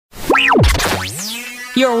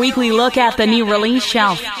Your weekly look at the new release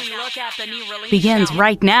shelf begins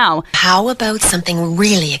right now. How about something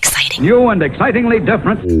really exciting? New and excitingly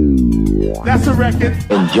different. That's a record.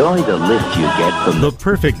 Enjoy the lift you get from the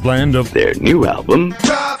perfect blend of their new album.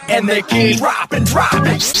 And they keep dropping.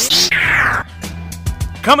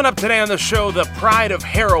 Coming up today on the show, the pride of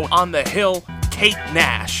Harrow on the Hill, Kate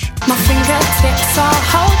Nash. My fingertips are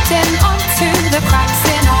holding onto the cracks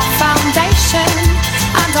in our foundation,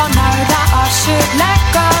 and I know that I should let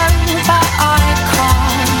go, but I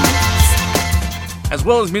can't. As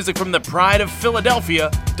well as music from the pride of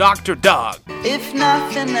Philadelphia, Dr. Dog. If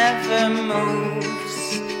nothing ever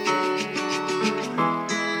moves,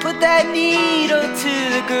 put that needle to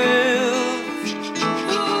the groove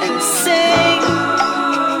and sing.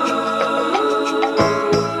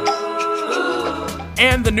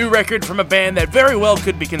 And the new record from a band that very well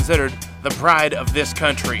could be considered the pride of this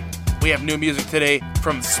country. We have new music today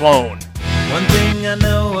from Sloan. One thing I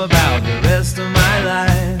know about the rest of my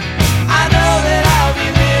life, I know that I'll be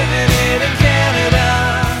living it in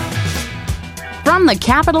Canada. From the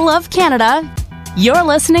capital of Canada, you're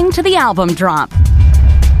listening to the Album Drop.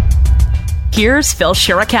 Here's Phil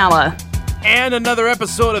Shirakawa. And another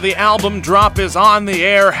episode of the Album Drop is on the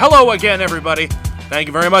air. Hello again, everybody. Thank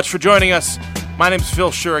you very much for joining us. My name's Phil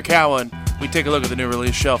Shirakawa, and we take a look at the new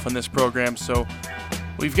release shelf on this program, so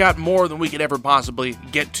we've got more than we could ever possibly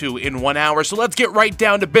get to in 1 hour. So let's get right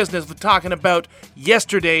down to business with talking about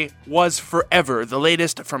Yesterday Was Forever, the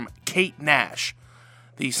latest from Kate Nash.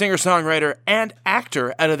 The singer-songwriter and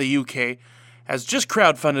actor out of the UK has just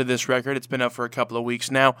crowdfunded this record. It's been up for a couple of weeks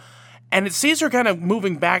now, and it sees her kind of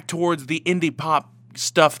moving back towards the indie pop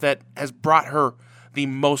stuff that has brought her the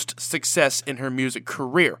most success in her music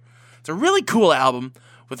career. It's a really cool album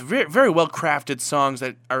with very, very well-crafted songs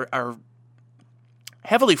that are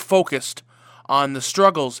heavily focused on the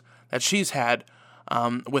struggles that she's had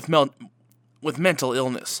with mental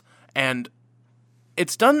illness. And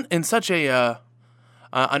it's done in such an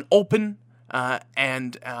open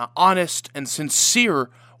and honest and sincere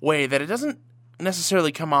way that it doesn't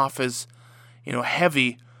necessarily come off as,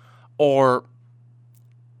 heavy, or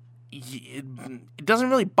it doesn't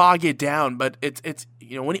really bog you down. But it's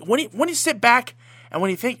when you sit back and when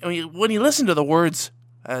you listen to the words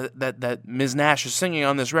that Ms. Nash is singing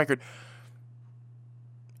on this record,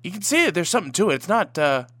 you can see that there's something to it. It's not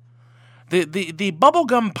the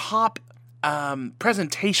bubblegum pop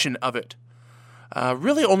presentation of it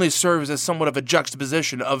really only serves as somewhat of a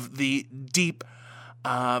juxtaposition of the deep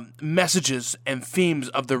messages and themes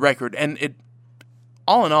of the record, and it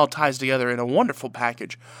all in all ties together in a wonderful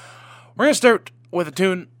package. We're going to start with a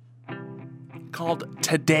tune called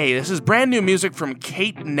Today. This is brand new music from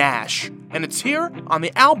Kate Nash, and it's here on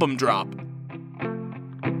the Album Drop.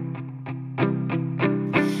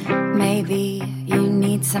 Maybe you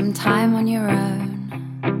need some time on your own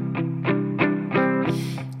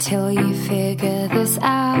till you figure this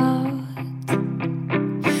out.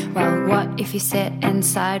 Well, what if you sit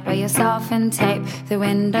inside by yourself and tape the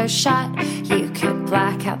window shut? You could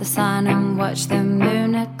black out the sun and watch the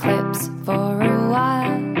moon eclipse for a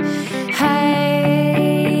while.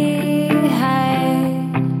 Hey,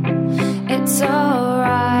 it's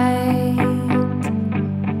alright.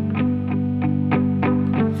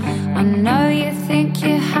 I know you think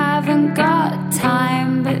you haven't got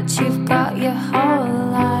time, but you've got your whole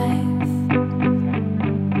life.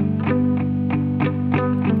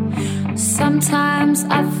 Sometimes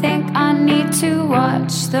I think I need to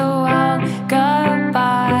watch the world go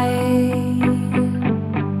by,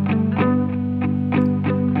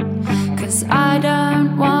 'cause I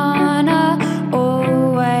don't wanna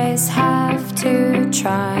always have to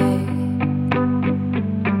try.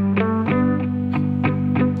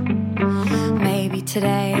 Maybe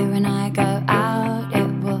today when I go out it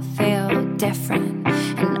will feel different,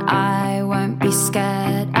 and I won't be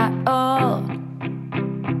scared at all.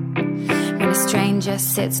 When a stranger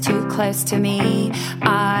sits too close to me,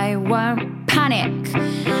 I won't panic,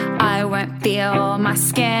 I won't feel my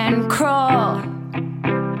skin crawl.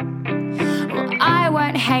 Well, I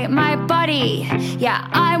won't hate my body, yeah,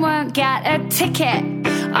 I won't get a ticket.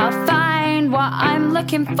 I'll find what I'm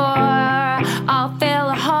looking for, I'll fill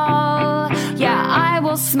a hole. Yeah, I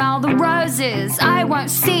will smell the roses, I won't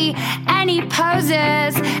see any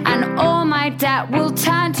poses, and all my debt will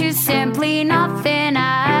turn to simply nothing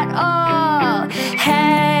at all.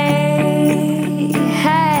 Hey,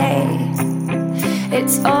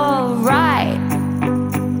 it's alright.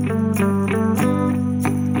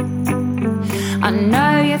 I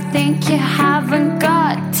know you think you haven't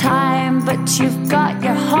got time, but you've got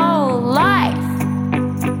your whole life.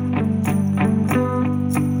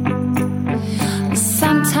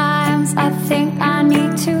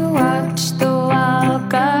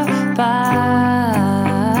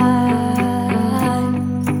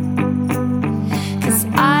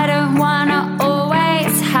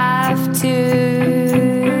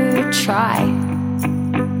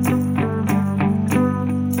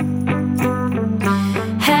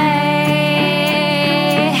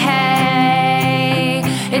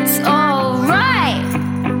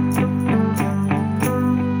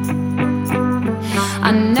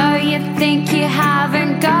 think you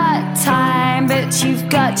haven't got time, but you've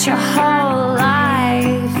got your whole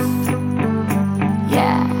life.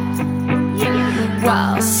 Yeah.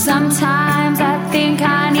 Well, sometimes I think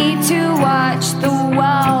I need to watch the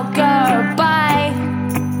world go by.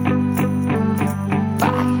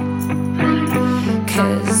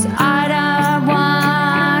 Cause I don't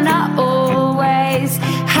wanna always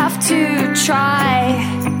have to try.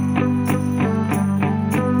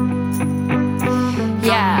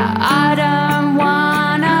 Yeah, I don't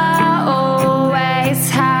wanna always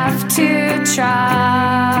have to try.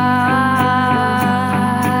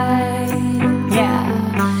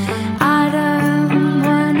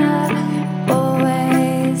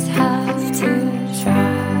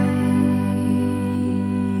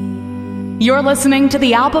 You're listening to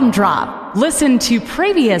The Album Drop. Listen to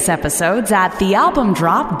previous episodes at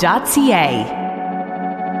thealbumdrop.ca.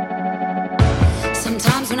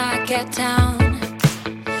 Sometimes when I get down,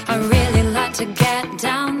 I really like to get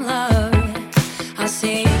down low. I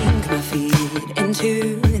sink my feet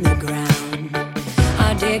into the ground.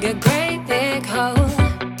 I dig a great big hole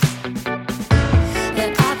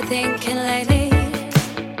that I've been thinking lately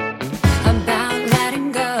about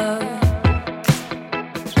letting go.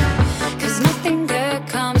 Nothing good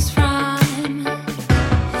comes from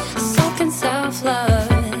sulking self-love.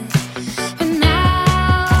 But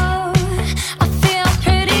now I feel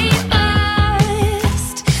pretty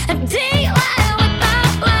lost, dealing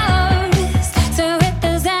without words. So if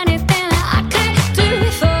there's anything I could do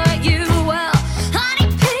for you, well, honey,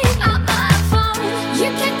 pick up my phone. You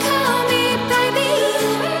can call me baby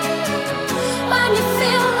when you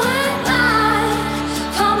feel like that.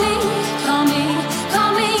 Call me, call me, call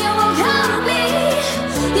me, you will call me.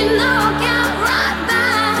 You know I'll get right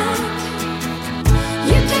back.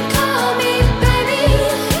 You can call me baby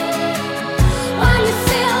when you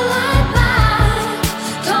feel like that.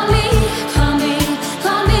 Call me, call me,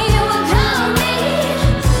 call me, you will call me.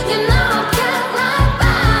 You know I'll get right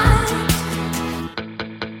back.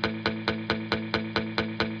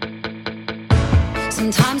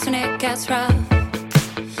 Sometimes when it gets rough,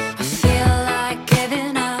 I feel like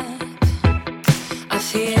giving up. I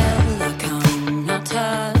feel like I'm not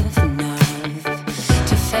tough enough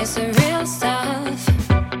to face the real stuff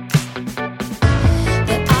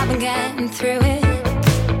that I've been getting through it.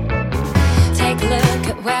 Take a look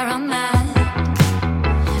at where I'm at.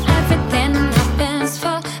 Everything happens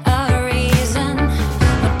for a reason.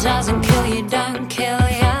 What doesn't kill you don't kill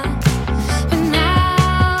ya. But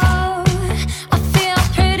now I feel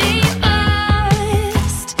pretty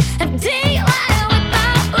lost, dealing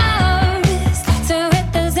without words. So if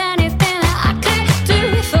there's anything I could do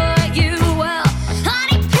for you, well,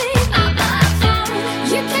 honey, pick up my phone.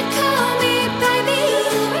 You can call me baby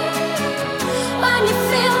when you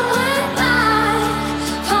feel like that.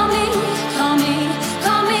 Call me, call me,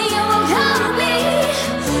 call me, you will call me.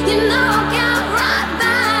 You know I'll get right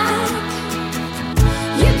back.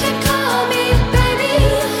 You can call me baby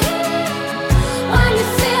when you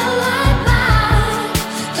feel like that.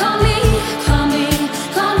 Call me, call me,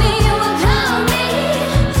 call me, you will call me.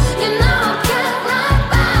 You know I'll get right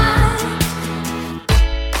back.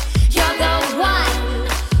 You're the one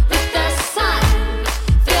with the sun.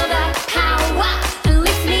 Feel the power and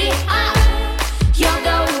lift me up. You're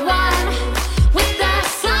the one with the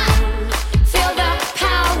sun. Feel the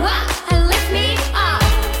power and lift me up.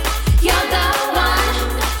 You're the one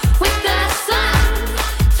with the sun.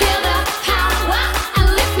 Feel the power and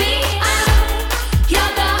lift me up.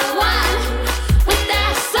 You're the one with the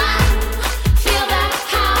sun. Feel the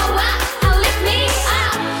power and lift me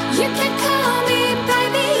up. You can call me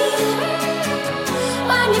baby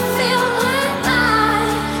when you feel like that.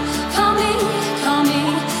 Call me, call me,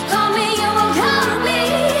 call me, you will call me.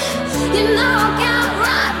 You know I'll get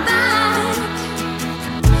right back.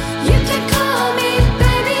 You can call me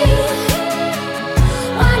baby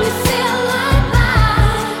when you feel like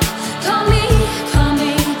that. Call me, call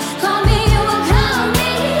me, call me, you will call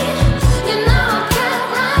me. You know I'll get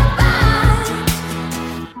right back.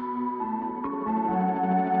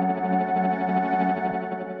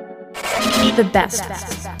 The best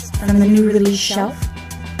from the new release shelf,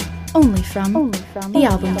 only from The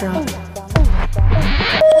Album Drop.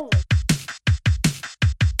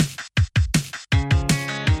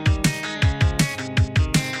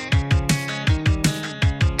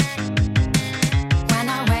 When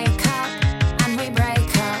I wake up and we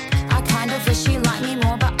break up, I kind of wish you liked me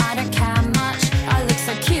more, but I don't care much. I look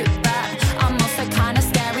so cute, but I'm also kind of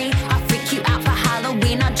scary. I freak you out for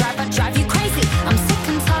Halloween. I drive you crazy. I'm sick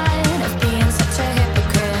and tired of being such a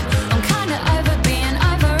hypocrite. I'm kind of over being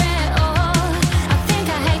over it all. I think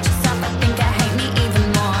I hate yourself. I think I hate me even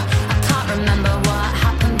more.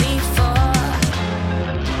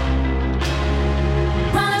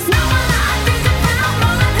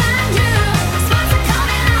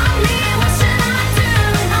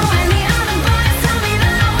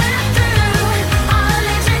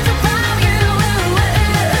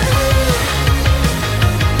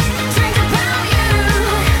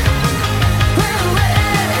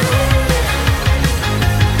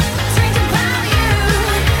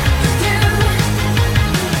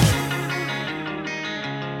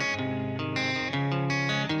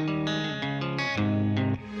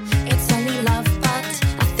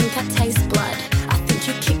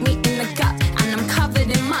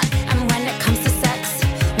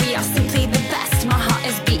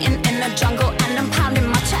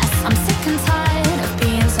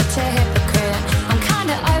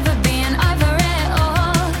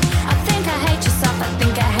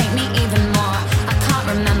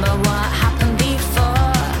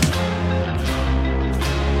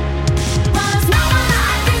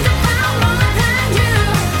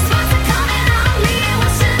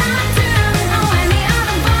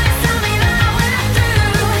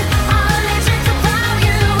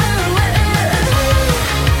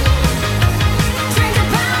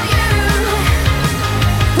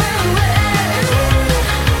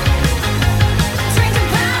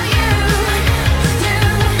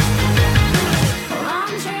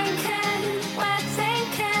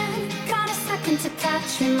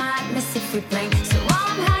 we might miss if we blink. So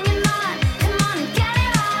I'm hanging on, come on and get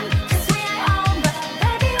it on, 'cause we ain't home, but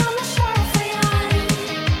baby, I'm not sure if we are.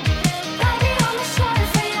 Baby, I'm not sure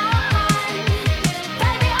if we are.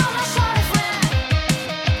 Baby, I'm not sure if we're.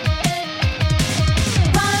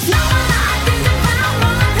 Well, there's no one I think about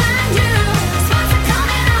more than you. Spots are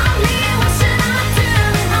coming on me, what should I do?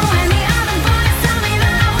 And when the other boys tell me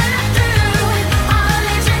that we're through, I'll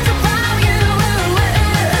only drink about you.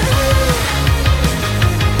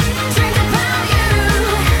 Drink about you.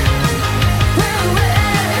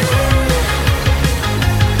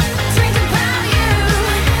 Drink about you.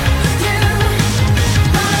 Well,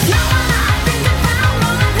 there's no one I think about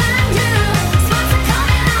more than you. Spots are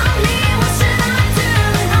coming on me, what should I do?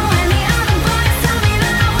 And when the other boys tell me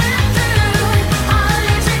that we're through, I'll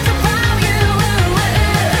only drink about you.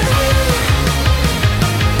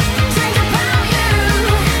 Drink about you.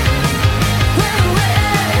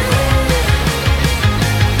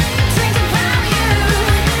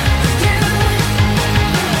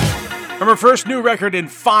 From her first new record in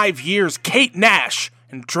 5 years, Kate Nash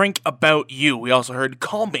and Drink About You. We also heard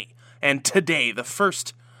Call Me and Today, the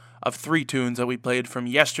first of 3 tunes that we played from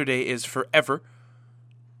Yesterday Is Forever,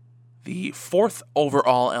 the 4th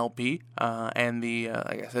overall LP, and the,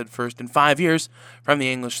 like I said, first in 5 years from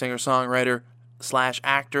the English singer-songwriter /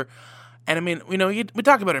 actor. And I mean, we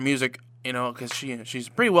talk about her music, because she's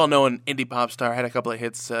a pretty well-known indie pop star, had a couple of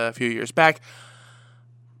hits a few years back.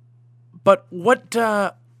 But what,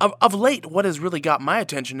 of late, what has really got my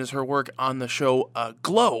attention is her work on the show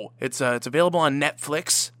Glow. It's available on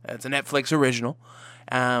Netflix. It's a Netflix original,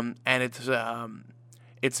 and it's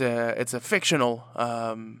a fictional.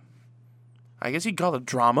 I guess you'd call it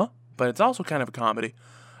drama, but it's also kind of a comedy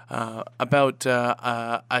about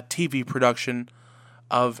a TV production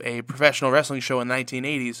of a professional wrestling show in the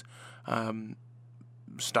 1980s,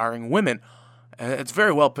 starring women. It's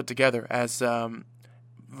very well put together, as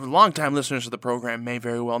longtime listeners of the program may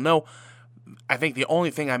very well know. I think the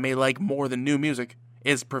only thing I may like more than new music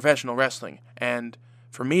is professional wrestling, and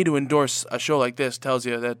for me to endorse a show like this tells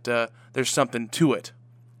you that there's something to it.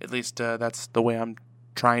 At least that's the way I'm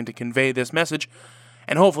trying to convey this message,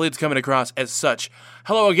 and hopefully it's coming across as such.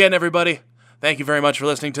 Hello again, everybody. Thank you very much for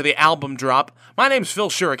listening to the Album Drop. My name's Phil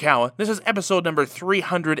Shirakawa. This is episode number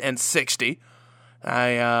 360.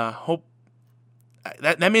 I hope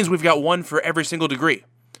that means we've got one for every single degree.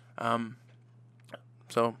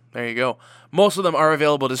 So there you go. Most of them are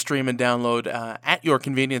available to stream and download at your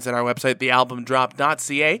convenience at our website,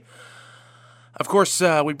 thealbumdrop.ca. Of course,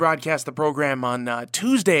 we broadcast the program on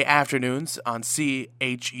Tuesday afternoons on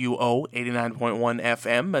CHUO 89.1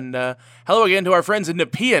 FM. And hello again to our friends in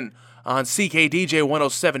Nepean on CKDJ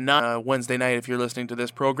 107.9 Wednesday night if you're listening to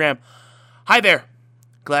this program. Hi there.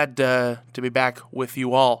 Glad to be back with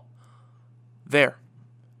you all there.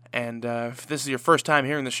 And if this is your first time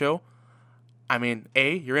hearing the show, I mean,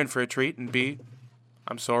 A, you're in for a treat, and B,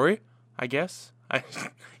 I'm sorry, I guess.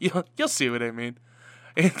 You'll see what I mean.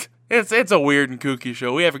 It's a weird and kooky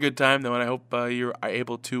show. We have a good time, though, and I hope you are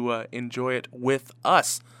able to enjoy it with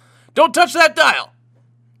us. Don't touch that dial!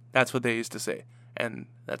 That's what they used to say, and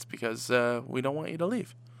that's because we don't want you to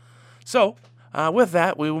leave. So, with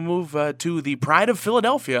that, we will move to the pride of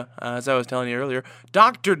Philadelphia, as I was telling you earlier,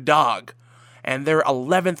 Dr. Dog, and their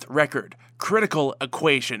 11th record, Critical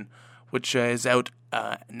Equation, which is out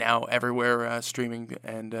now everywhere, streaming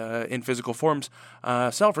and in physical forms,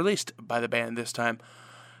 self-released by the band this time.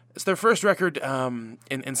 It's their first record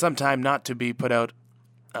in some time not to be put out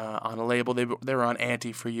on a label. They were on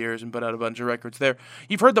Anti for years and put out a bunch of records there.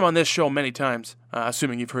 You've heard them on this show many times,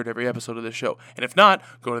 assuming you've heard every episode of this show. And if not,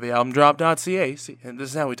 go to thealbumdrop.ca. See, and this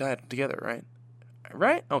is how we tie it together, right?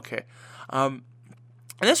 Right? Okay. And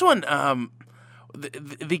this one,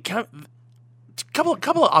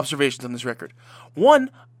 couple of observations on this record.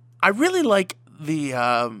 One, I really like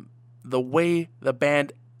the way the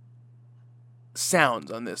band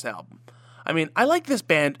sounds on this album. I mean, I like this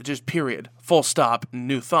band, just period, full stop,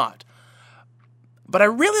 new thought. But I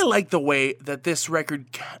really like the way that this record,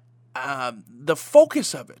 the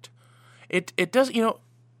focus of it does,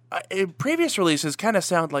 in previous releases kind of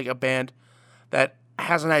sound like a band that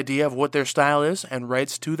has an idea of what their style is and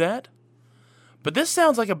writes to that. But this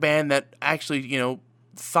sounds like a band that actually,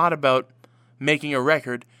 thought about making a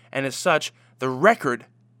record, and as such, the record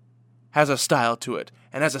has a style to it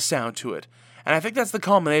and has a sound to it. And I think that's the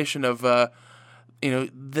culmination of,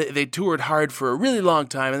 they toured hard for a really long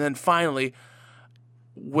time, and then finally,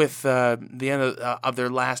 with the end of their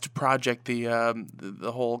last project,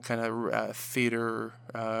 the whole kind of theater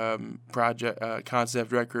project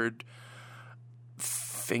concept record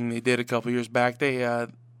thing they did a couple years back, they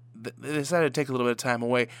they decided to take a little bit of time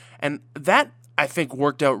away. And that, I think,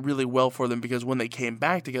 worked out really well for them because when they came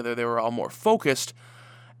back together, they were all more focused,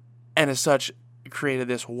 and as such, created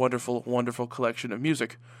this wonderful, wonderful collection of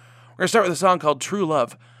music. We're going to start with a song called True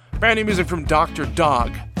Love. Brand new music from Dr.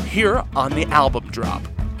 Dog, here on the Album Drop.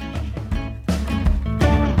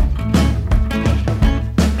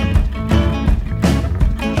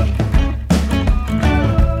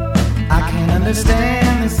 I can't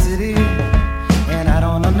understand the city, and I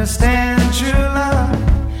don't understand true love.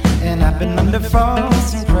 And I've been under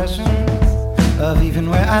false impressions of even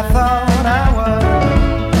where I thought I was.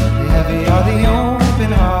 The heavy are the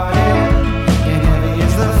open-hearted, and heavy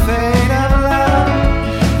is the fate of love.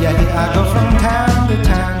 Yeah, here I go from town to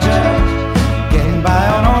town, just getting by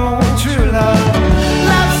on old true love.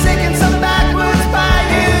 Love sick and some backwards by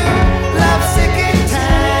you, love sick in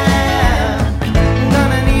town.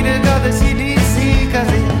 Gonna need to go to CDC, cause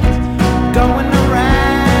it's going around.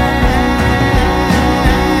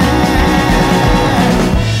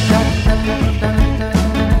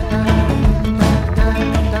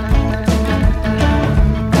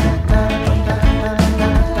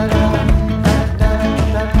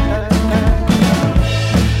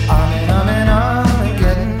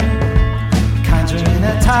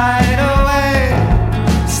 Tidal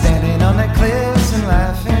wave, standing on the cliffs and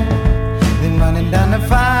laughing, then running down the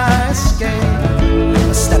fire escape.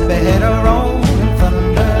 A step ahead of rolling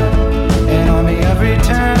thunder, an army of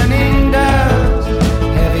returning doves.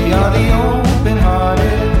 Heavy are the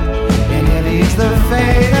open-hearted, and heavy is the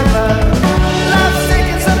fate of love. Love's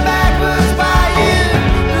taking some backwards by you,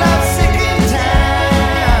 love sick in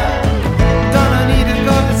town. Gonna need to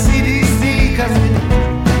go to CDC, cause it's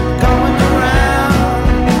going around.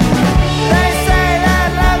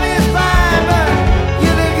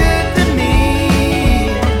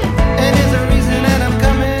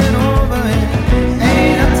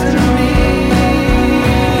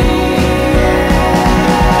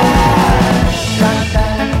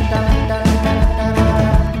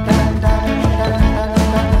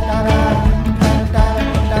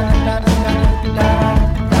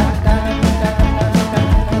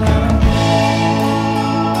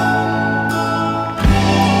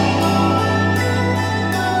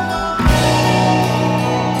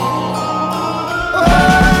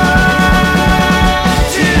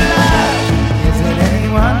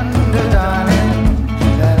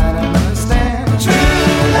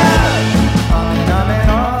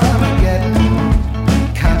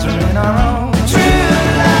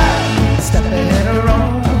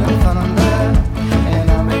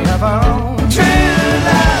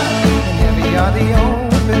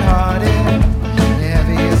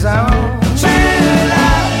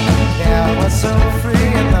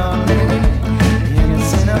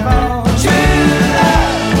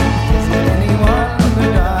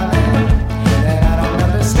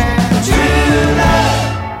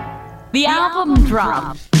 The Album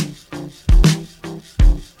Drop.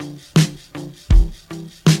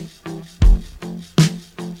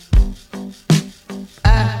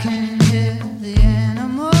 I can hear the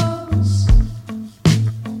animals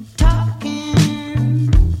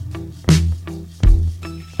talking.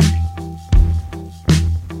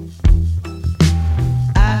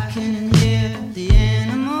 I can hear the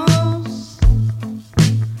animals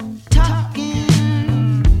talking.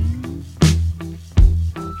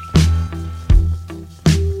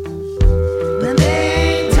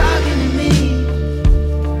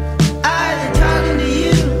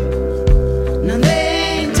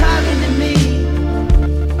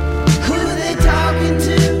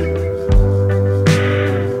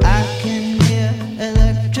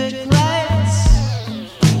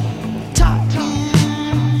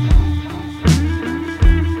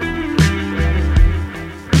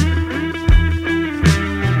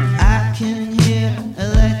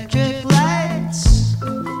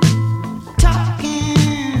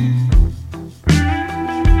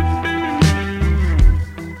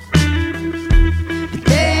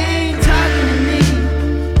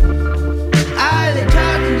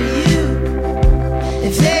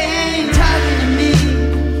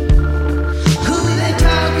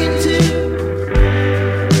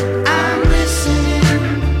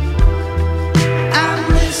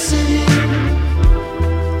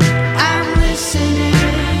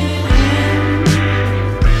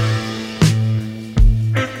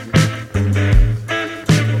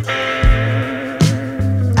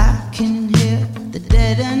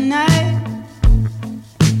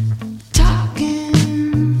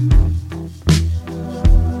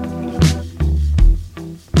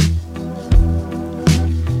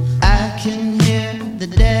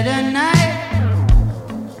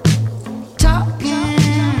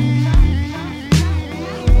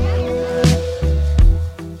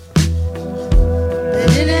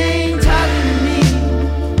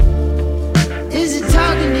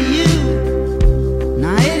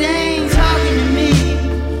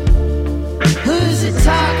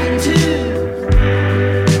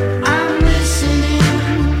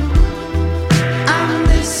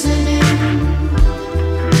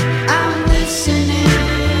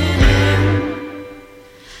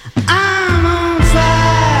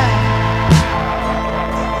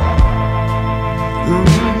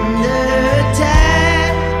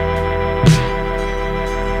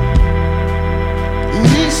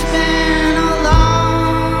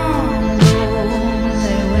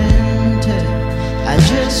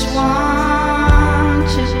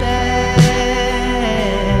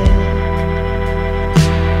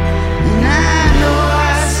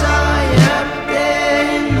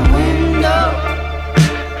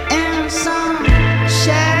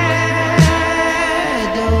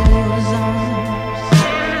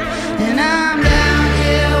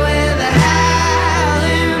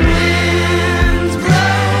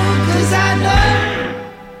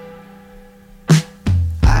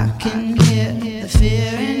 can hear the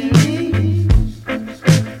fear in me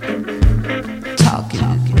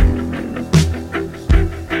talking.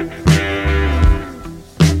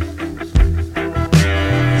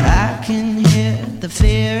 I can hear the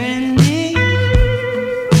fear in me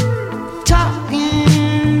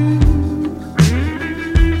talking.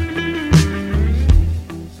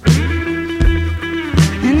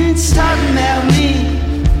 And it's talking about me,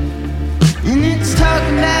 and it's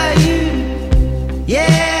talking about you.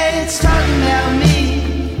 Yeah, it's talking about me.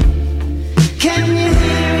 Can you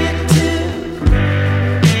hear it too?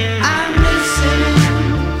 I'm listening.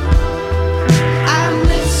 I'm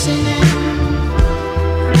listening.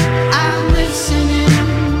 I'm listening.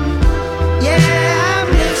 Yeah, I'm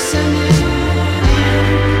listening.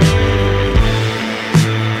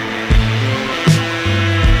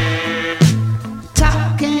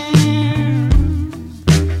 Talking.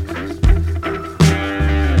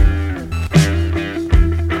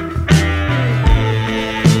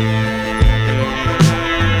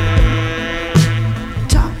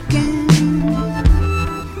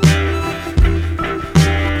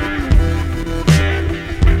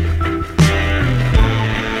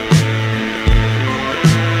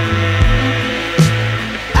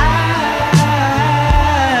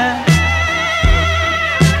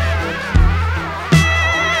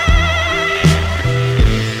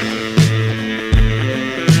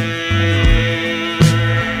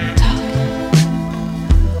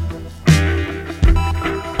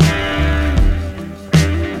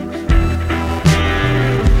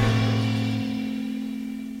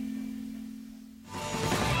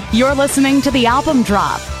 You're listening to The Album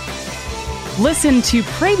Drop. Listen to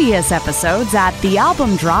previous episodes at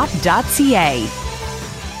thealbumdrop.ca.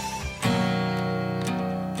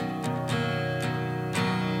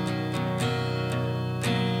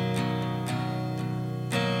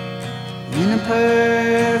 In a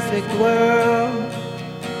perfect world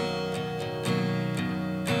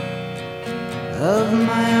of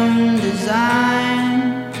my own design,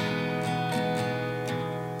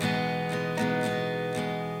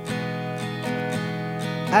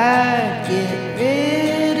 I'd get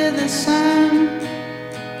rid of the sun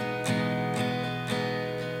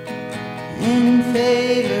in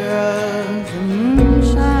favor of the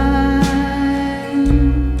moonshine.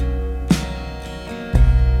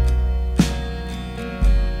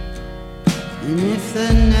 And if the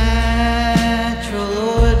natural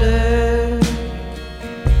order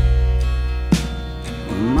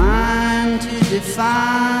were mine to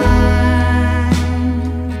define,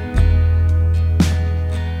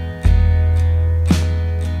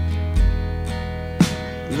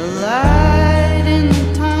 the light in the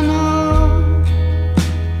tunnel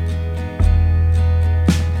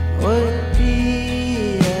would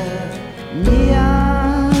be a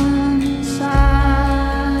neon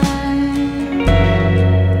sign.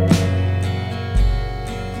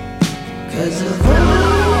 'Cause the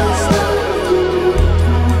voice of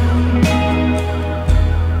time,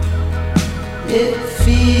 it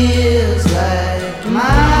feels like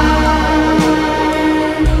mine.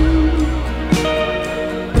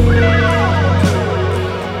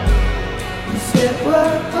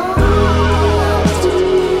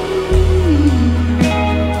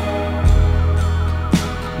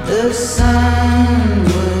 The sun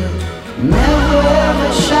would never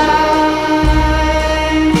ever shine.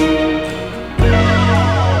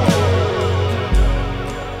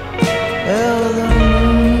 Well, the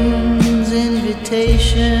moon's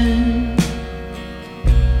invitation,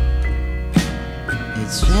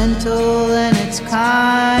 it's gentle and it's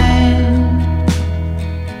kind.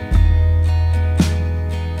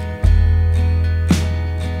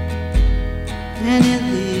 And it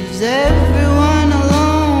leaves everyone alone.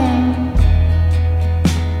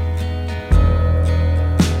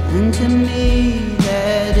 And to me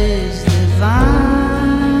that is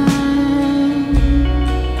divine.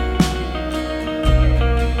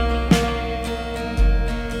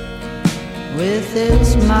 With its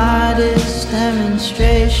modest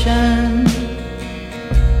demonstration,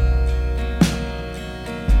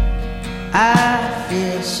 I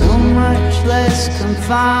feel so much less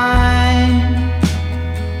confined.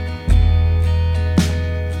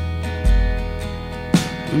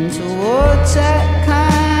 And towards that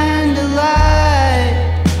kind of light,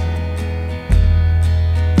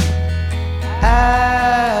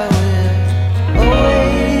 I will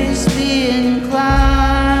always be inclined.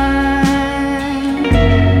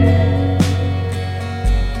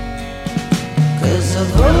 'Cause the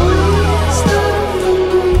voice of the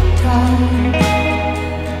time,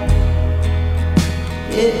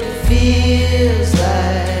 it feels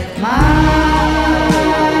like mine.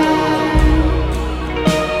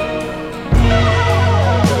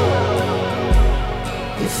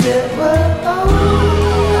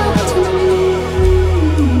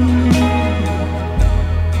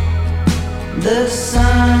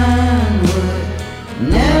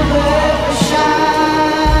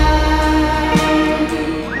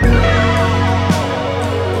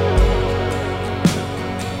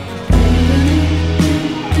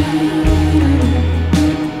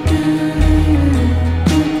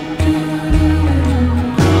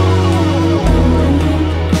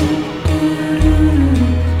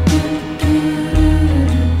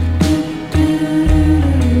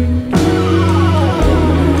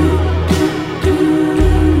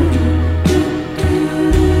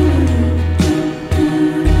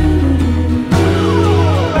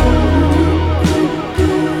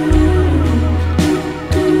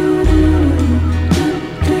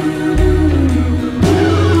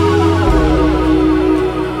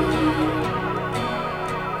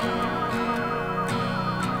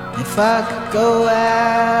 If I could go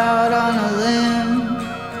out on a limb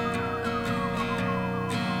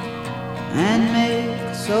and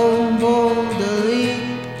make so bold a leap,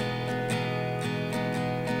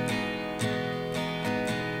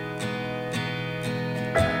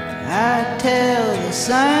 I tell the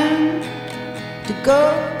sun to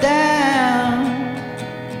go down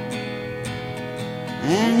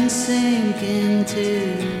and sink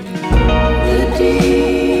into the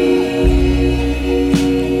deep.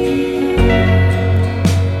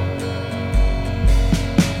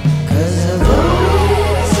 'Cause I've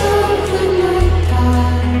always of the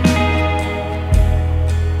nighttime,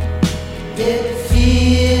 it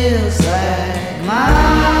feels like mine.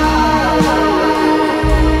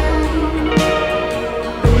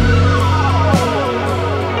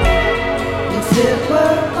 If it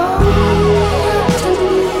were only up to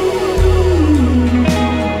me,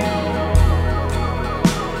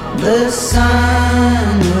 the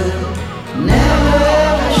sun would never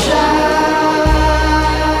ever shine.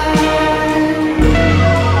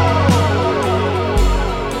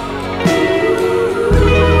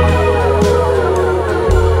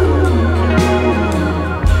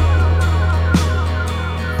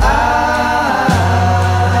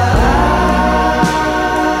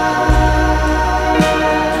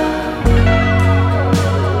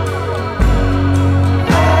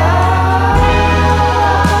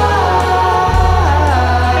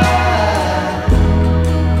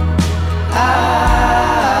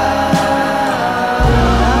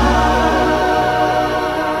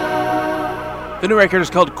 The new record is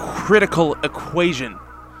called Critical Equation.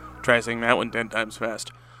 Try saying that one 10 times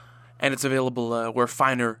fast. And it's available where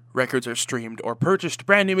finer records are streamed or purchased.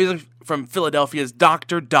 Brand new music from Philadelphia's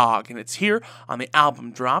Dr. Dog, and it's here on the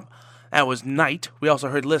album drop. That was Night. We also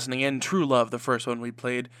heard Listening In, True Love, the first one we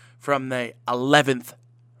played from the 11th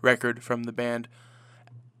record from the band.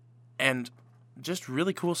 And just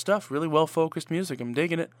really cool stuff, really well-focused music. I'm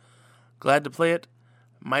digging it. Glad to play it.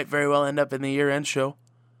 Might very well end up in the year-end show.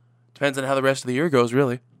 Depends on how the rest of the year goes,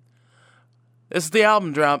 really. This is the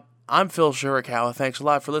album drop. I'm Phil Shirakawa. Thanks a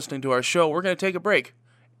lot for listening to our show. We're going to take a break.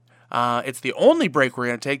 It's the only break we're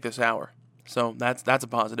going to take this hour. So that's a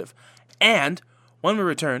positive. And when we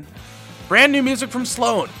return, brand new music from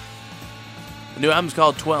Sloan. The new album's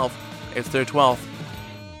called 12. It's their 12th.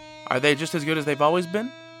 Are they just as good as they've always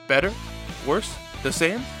been? Better? Worse? The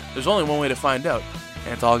same? There's only one way to find out.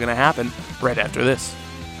 And it's all going to happen right after this.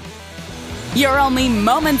 You're only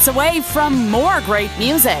moments away from more great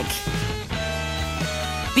music.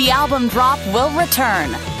 The album drop will return.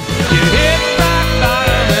 You hit rock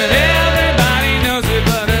bottom and everybody knows it,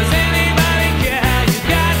 but does anybody care how you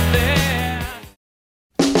got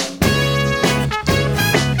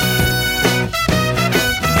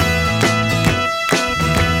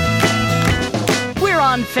there? We're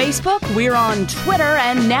on Facebook, we're on Twitter,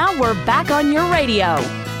 and now we're back on your radio.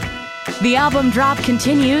 The album drop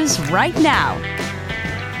continues right now.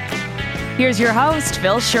 Here's your host,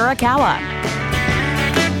 Phil Shirakawa.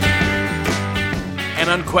 And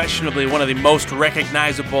unquestionably one of the most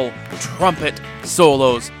recognizable trumpet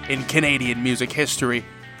solos in Canadian music history.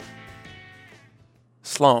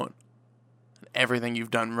 Sloan. Everything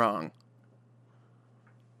You've Done Wrong.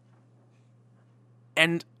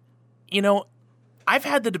 And, you know, I've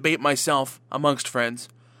had the debate myself amongst friends.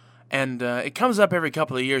 And it comes up every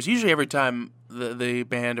couple of years, usually every time the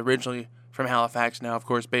band, originally from Halifax, now of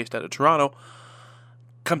course based out of Toronto,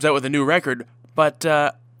 comes out with a new record. But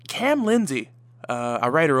Cam Lindsay, a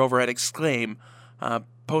writer over at Exclaim,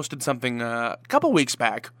 posted something a couple weeks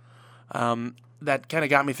back that kind of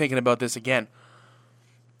got me thinking about this again.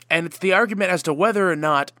 And it's the argument as to whether or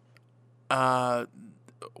not, not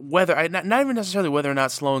even necessarily whether or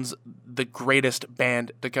not Sloan's the greatest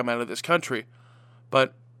band to come out of this country,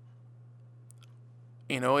 but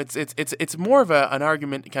you know, it's more of an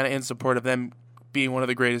argument kind of in support of them being one of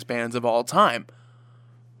the greatest bands of all time.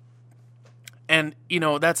 And, you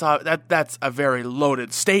know, that's a very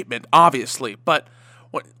loaded statement, obviously. But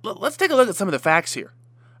let's take a look at some of the facts here.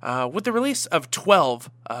 With the release of 12,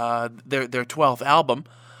 their 12th album,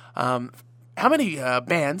 how many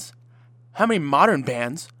modern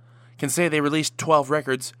bands can say they released 12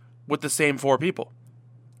 records with the same 4 people?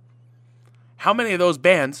 How many of those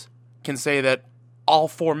bands can say that all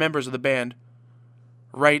 4 members of the band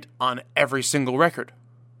write on every single record?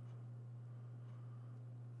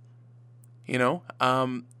 You know,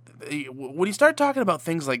 when you start talking about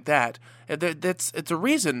things like that, it's a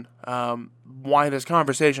reason why this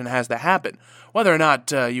conversation has to happen. Whether or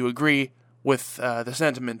not you agree with the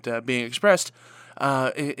sentiment being expressed,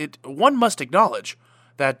 one must acknowledge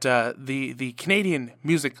that the Canadian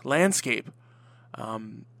music landscape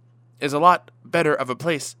is a lot better of a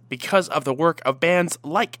place because of the work of bands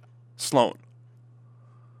like Sloan.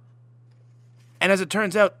 And as it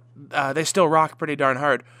turns out, they still rock pretty darn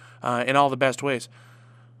hard in all the best ways.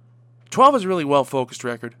 12 is a really well-focused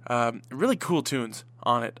record. Really cool tunes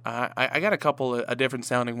on it. I got a couple of different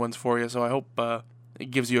sounding ones for you, so I hope it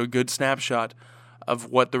gives you a good snapshot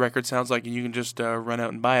of what the record sounds like, and you can just run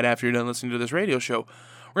out and buy it after you're done listening to this radio show.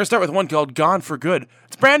 We're going to start with one called Gone for Good.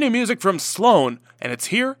 It's brand new music from Sloan, and it's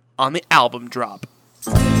here on the album drop.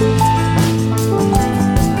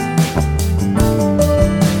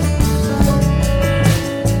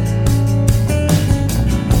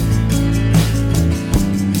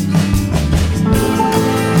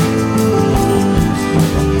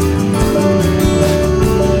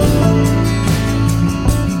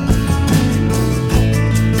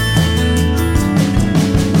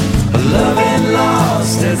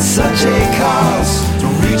 At such a cost,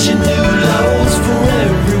 reaching new lows for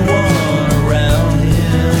everyone around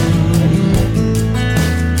him.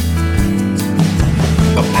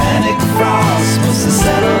 A panic frost must have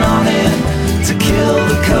settled on him to kill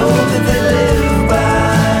the code that they live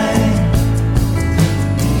by.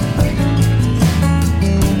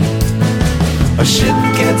 A ship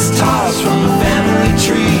gets tossed from the family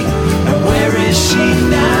tree, and where is she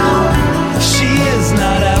now? She is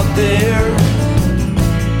not out there.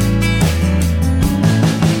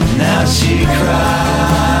 Now she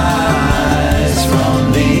cries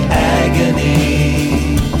from the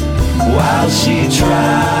agony while she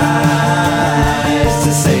tries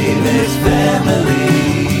to save his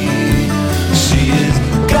family. She is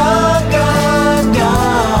gone, gone,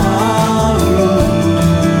 gone.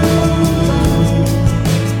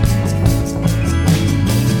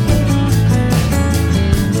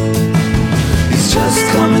 He's just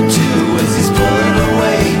coming to as he's pulling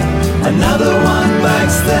away. Another one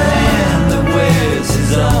bites the hand that wears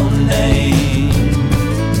his own name.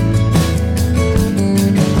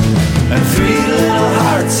 And 3 little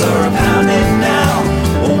hearts are pounding now.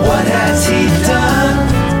 Well, what has he done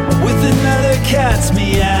with another cat's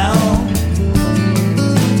meow?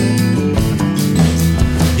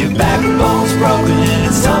 Your backbone's broken and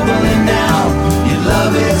it's tumbling down. Your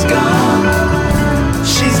love is gone.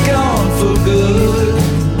 She's gone for good.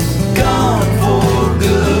 Gone for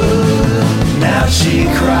good. Now she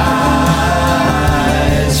cries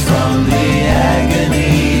from the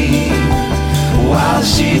agony while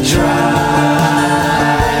she tries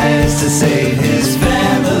to save his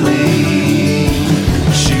family.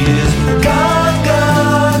 She is gone,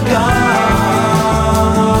 gone, gone.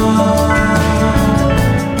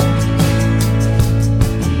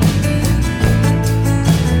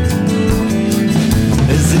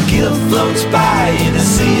 As the guilt floats by in a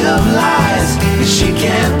sea of lies, she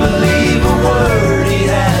can't believe a word he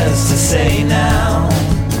has to say now.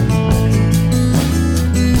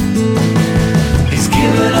 He's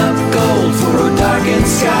given up gold for a darkened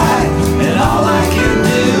sky, and all I can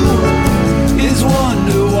do is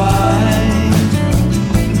wonder why.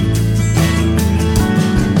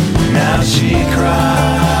 Now she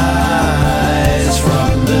cries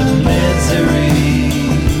from the misery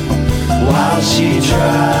while she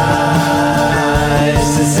tries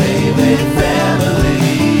to save a family.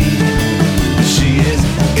 She is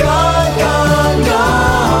gone, gone,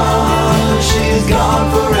 gone. She's gone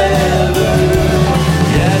forever.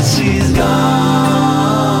 Yeah, she's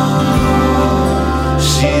gone.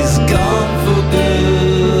 She's gone for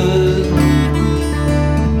good.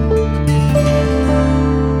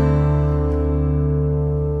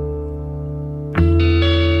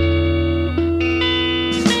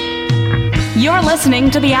 You're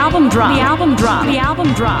listening to the album drop. The album drop. The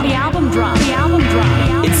album drop. The album drop. The album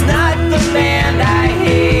drop. It's not the band I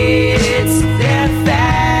hate, it's their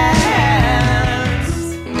fans.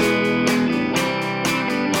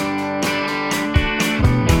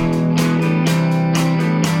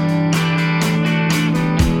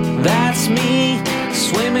 That's me,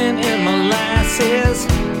 swimming in molasses.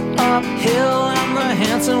 Uphill, I'm the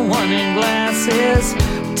handsome one in glasses.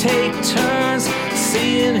 Take turns,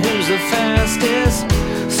 seeing who's the fastest.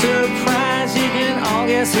 Surprise, you can all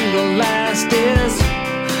guess who the last is.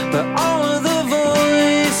 But all of the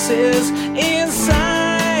voices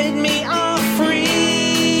inside me are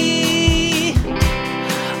free.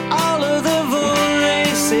 All of the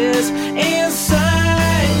voices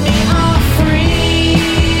inside me are free.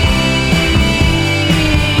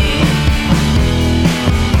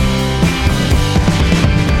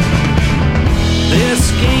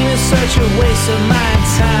 This game is such a waste of my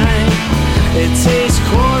time. It takes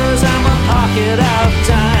quarters, I'm a pocket of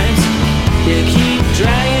dimes. You keep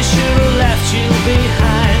dragging, should've left you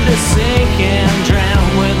behind to sink and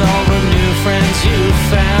drown with all the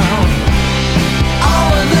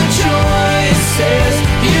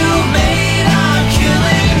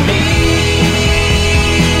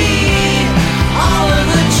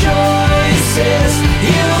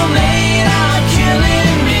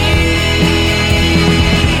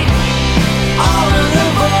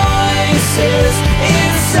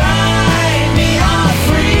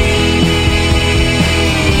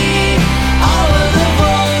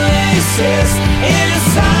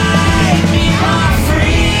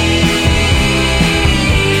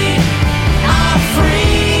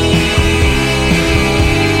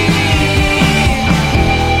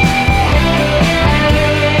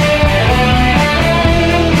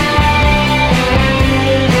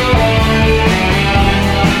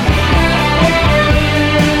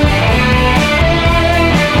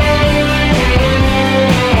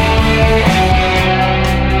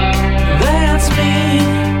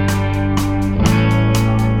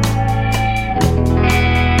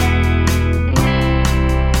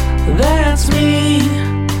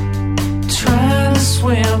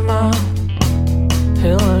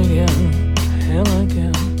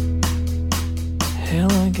again,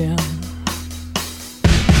 hail again.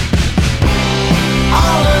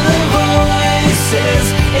 All of the voices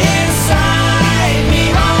inside me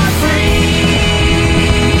are free.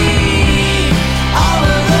 All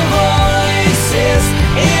of the voices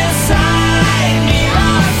inside me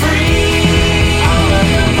are free. All of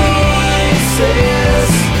the voices.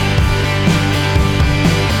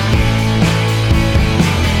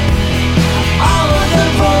 All of the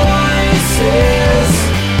voices.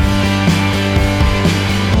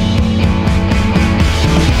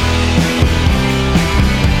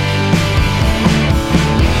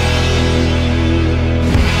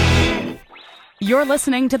 You're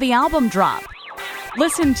listening to The Album Drop.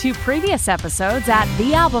 Listen to previous episodes at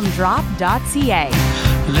thealbumdrop.ca.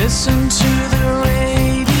 Listen to the radio.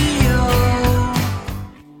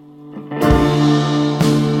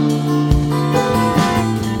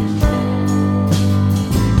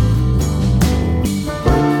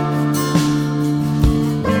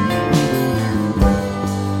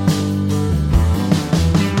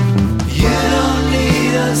 You don't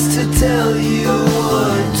need us to tell you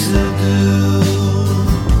what to do.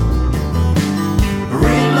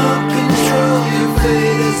 Remote control your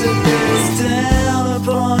fate as it bears down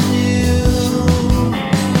upon you.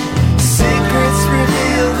 Secrets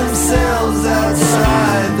reveal themselves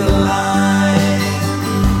outside the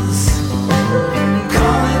lines,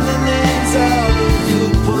 calling the names out of who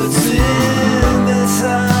puts in the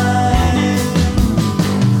time.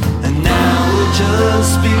 And now we're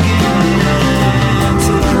just beginning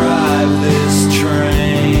to drive this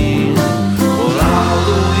train, while all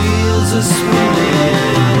the wheels are spinning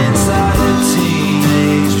inside a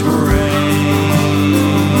teenage brain.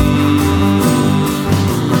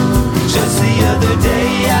 Just the other day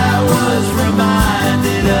I was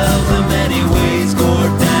reminded of the many ways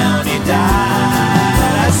Gord Downie died.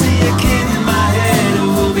 I see a kid in my head who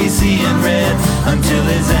will be seeing red until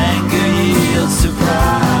his anger yields to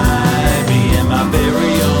pride. Me and my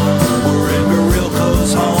burial were in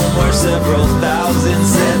Barilco's home, where several thousand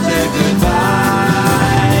said their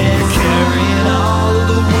goodbyes, carrying all of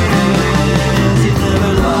the wins. You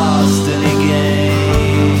never lost any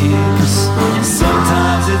games.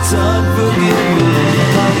 Sometimes it's unforgiving,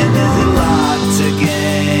 and there's a lot to gain.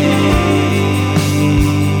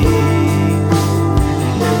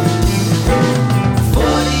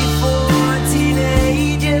 44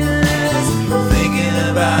 teenagers thinking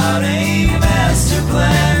about a master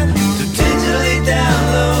plan to digitally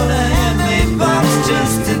download a handmade box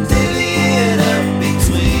just to divvy it up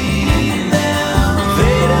between them.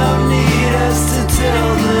 They don't need us to tell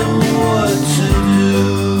them what to do.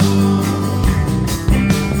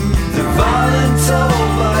 They're voluntold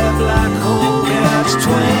by a black hole catch-22.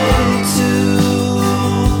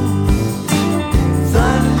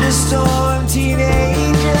 Thunderstorm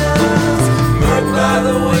teenagers, hurt by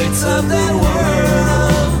the weights of that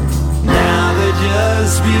world. Now they're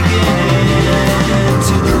just beginning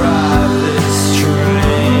to drive this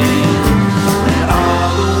train, and all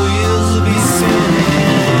the wheels will be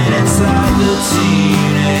spinning inside the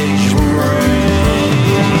teenage brain.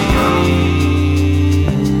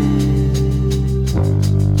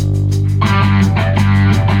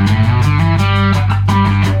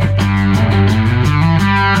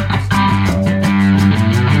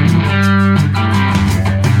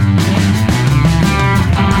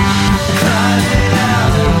 Climbing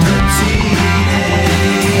out of the teenage.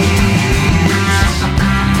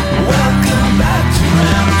 Welcome back to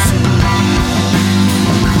round two.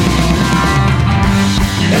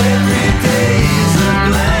 Every day is a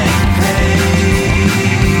blank page,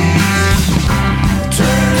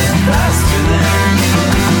 turning faster than you.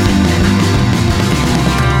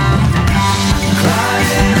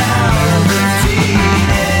 Climbing out of the teenage.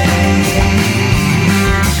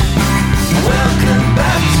 Welcome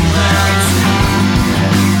back to round two.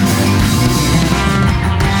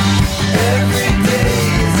 Every day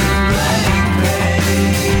is a blank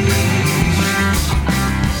page,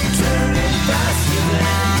 turning faster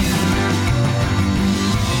than you.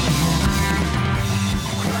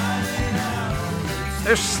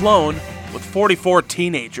 There's Sloan with 44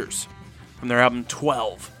 Teenagers from their album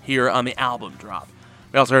 12 here on the Album Drop.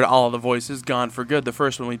 We also heard All of the Voices, Gone for Good, the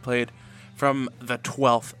first one we played from the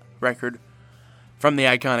 12th record from the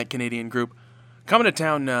iconic Canadian group. Coming to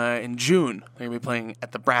town in June, they're going to be playing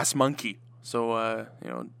at the Brass Monkey. So,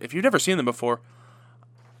 if you've never seen them before,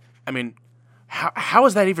 I mean, how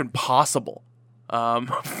is that even possible?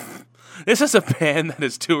 This is a band that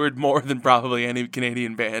has toured more than probably any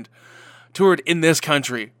Canadian band. Toured in this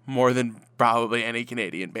country more than probably any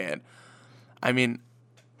Canadian band. I mean,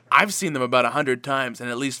 I've seen them about 100 times, and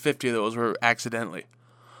at least 50 of those were accidentally.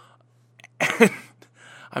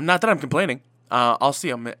 I'm not that I'm complaining. I'll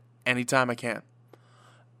see them anytime I can.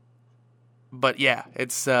 But yeah,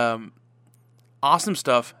 it's awesome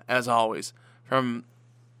stuff, as always, from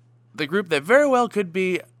the group that very well could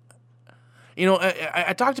be... You know,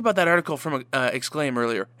 I talked about that article from Exclaim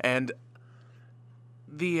earlier, and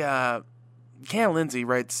the Ken Lindsay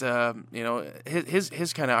writes,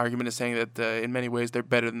 his kind of argument is saying that in many ways they're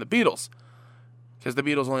better than the Beatles, because the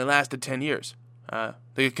Beatles only lasted 10 years.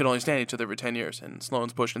 They could only stand each other for 10 years, and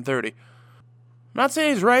Sloan's pushing 30. I'm not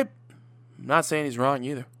saying he's right. I'm not saying he's wrong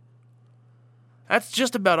either. That's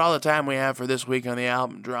just about all the time we have for this week on the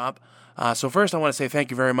album drop. So first I want to say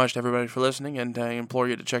thank you very much to everybody for listening, and I implore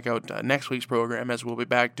you to check out next week's program, as we'll be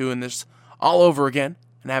back doing this all over again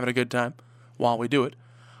and having a good time while we do it.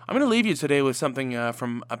 I'm going to leave you today with something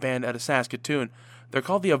from a band out of Saskatoon. They're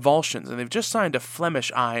called the Avulsions, and they've just signed to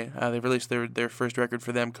Flemish Eye. They released their first record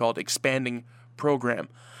for them called Expanding Program.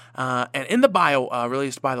 And in the bio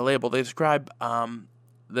released by the label, they describe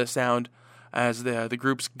the sound as the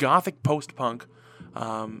group's gothic post-punk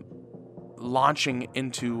launching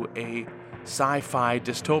into a sci-fi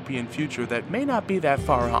dystopian future that may not be that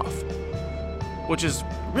far off, which is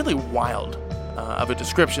really wild of a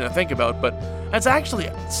description to think about, but that's actually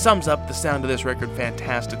sums up the sound of this record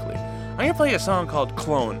fantastically. I'm going to play a song called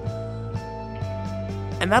Clone,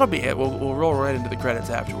 and that'll be it. We'll roll right into the credits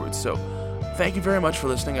afterwards. So thank you very much for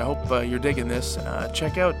listening. I hope you're digging this.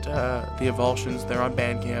 Check out the Avulsions. They're on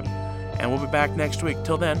Bandcamp, and we'll be back next week.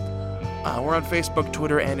 Till then, we're on Facebook,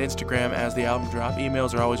 Twitter, and Instagram as The Album Drop.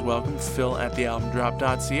 Emails are always welcome,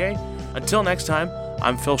 phil@thealbumdrop.ca. Until next time,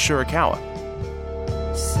 I'm Phil Shirakawa.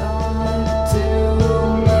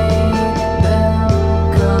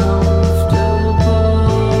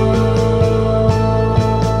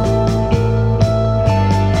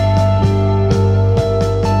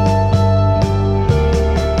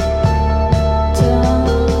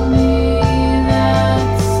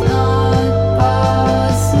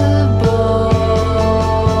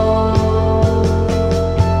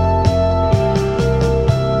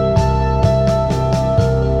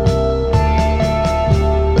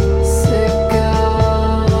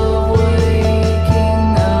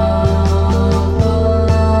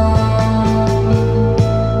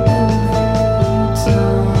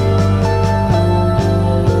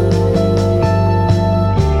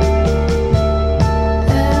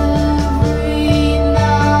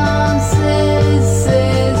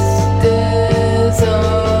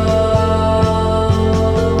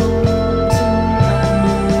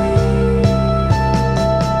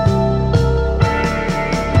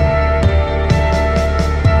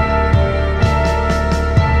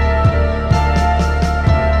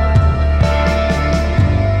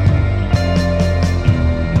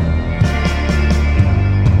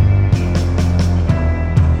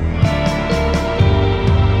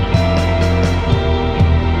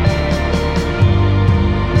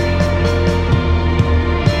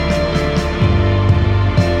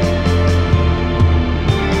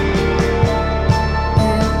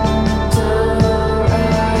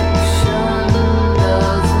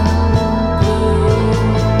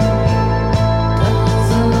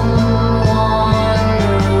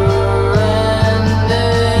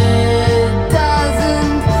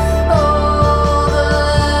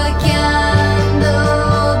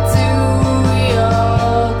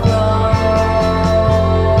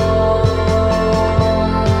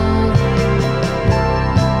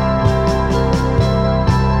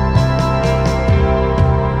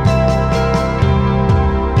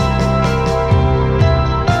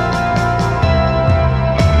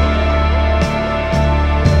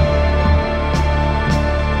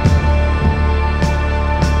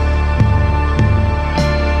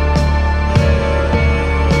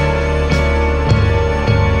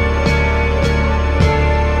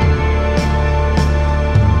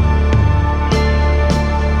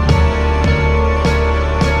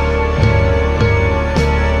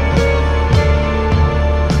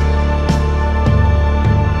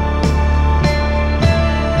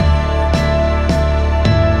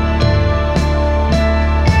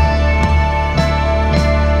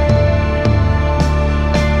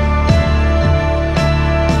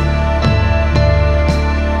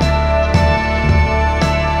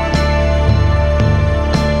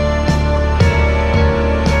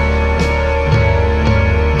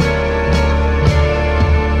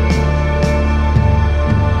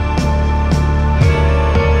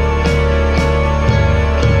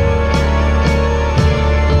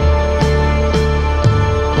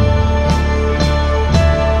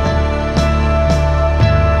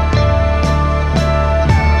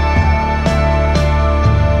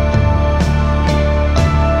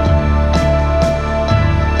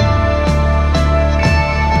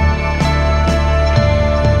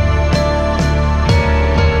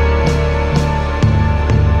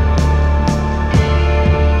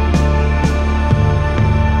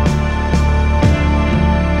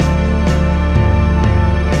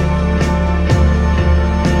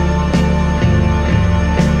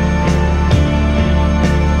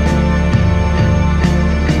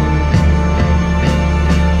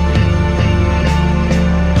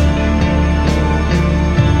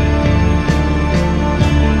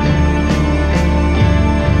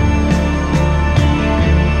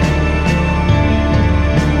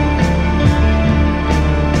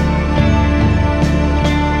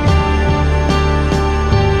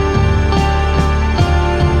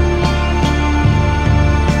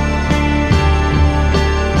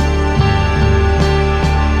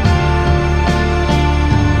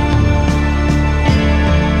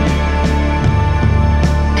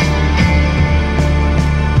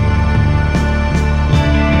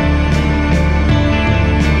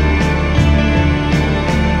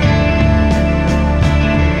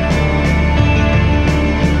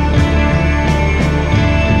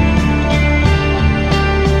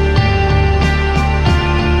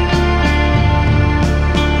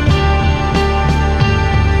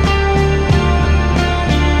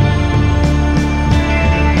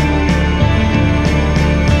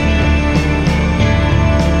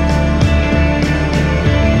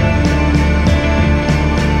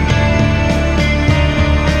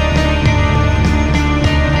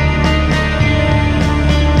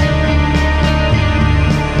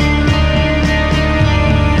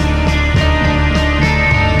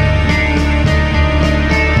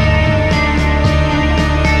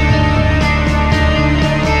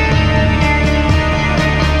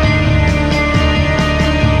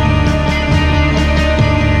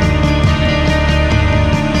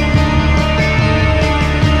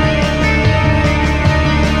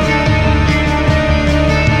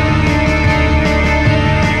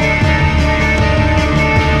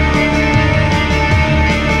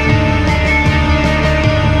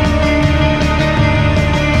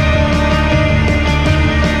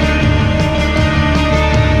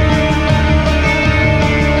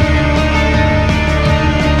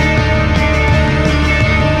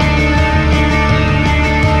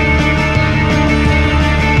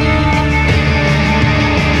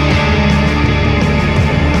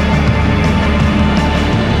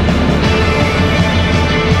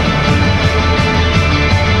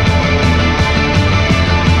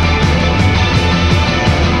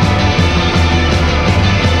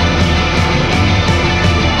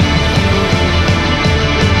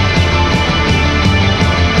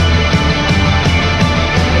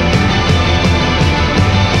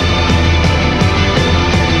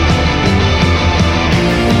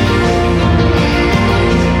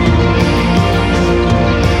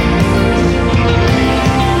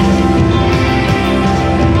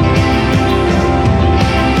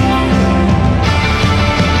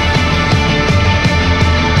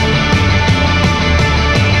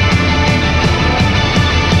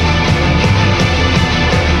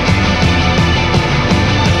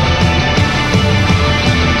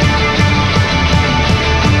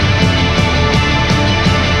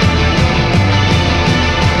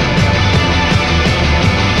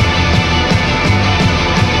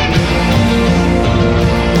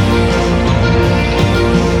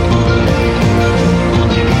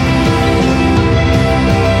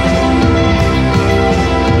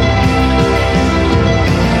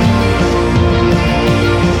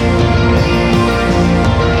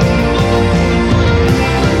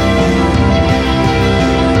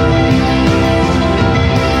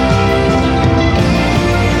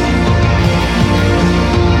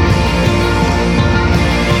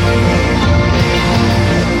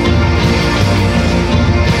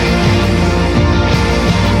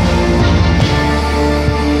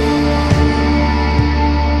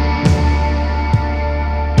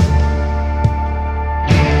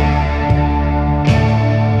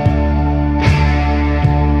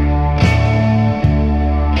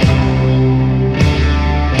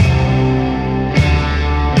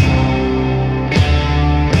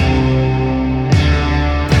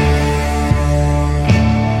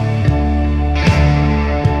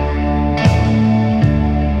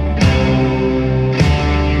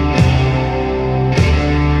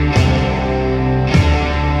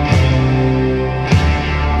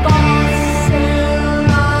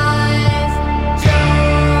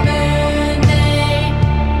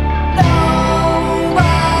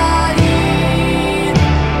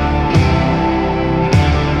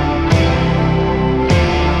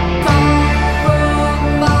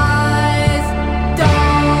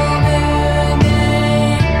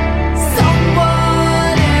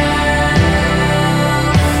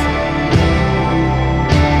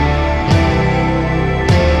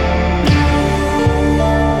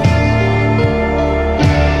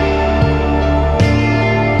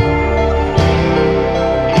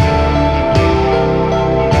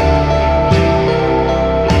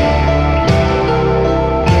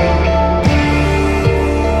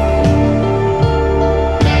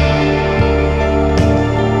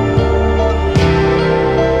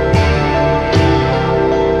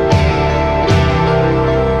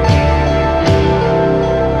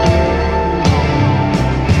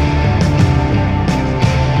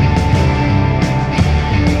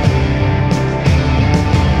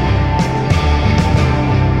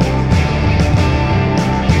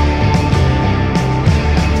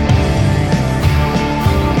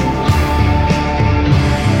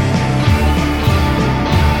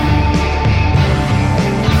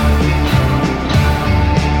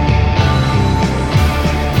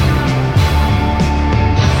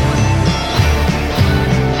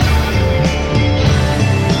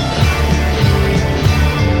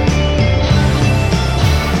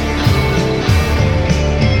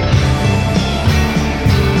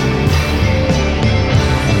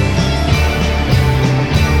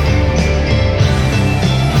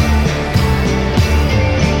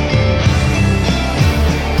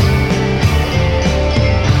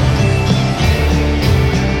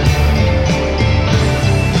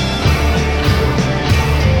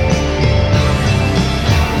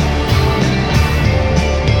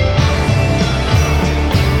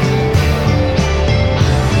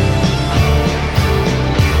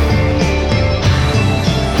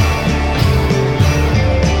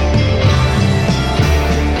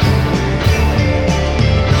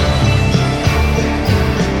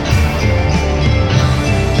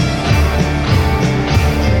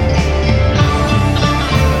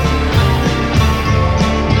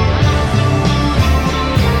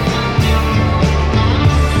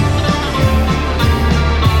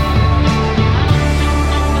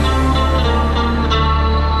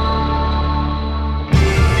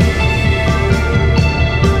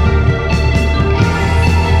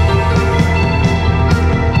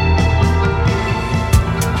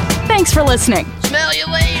 listening. Smell you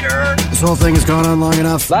later. This whole thing has gone on long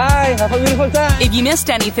enough. Bye. Have a beautiful time. If you missed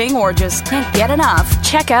anything or just can't get enough,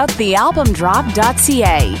 check out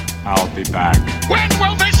thealbumdrop.ca. I'll be back. When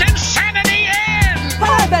will this insanity end?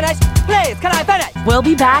 Can I finish? Please, can I finish? We'll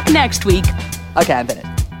be back next week. Okay, I'm finished.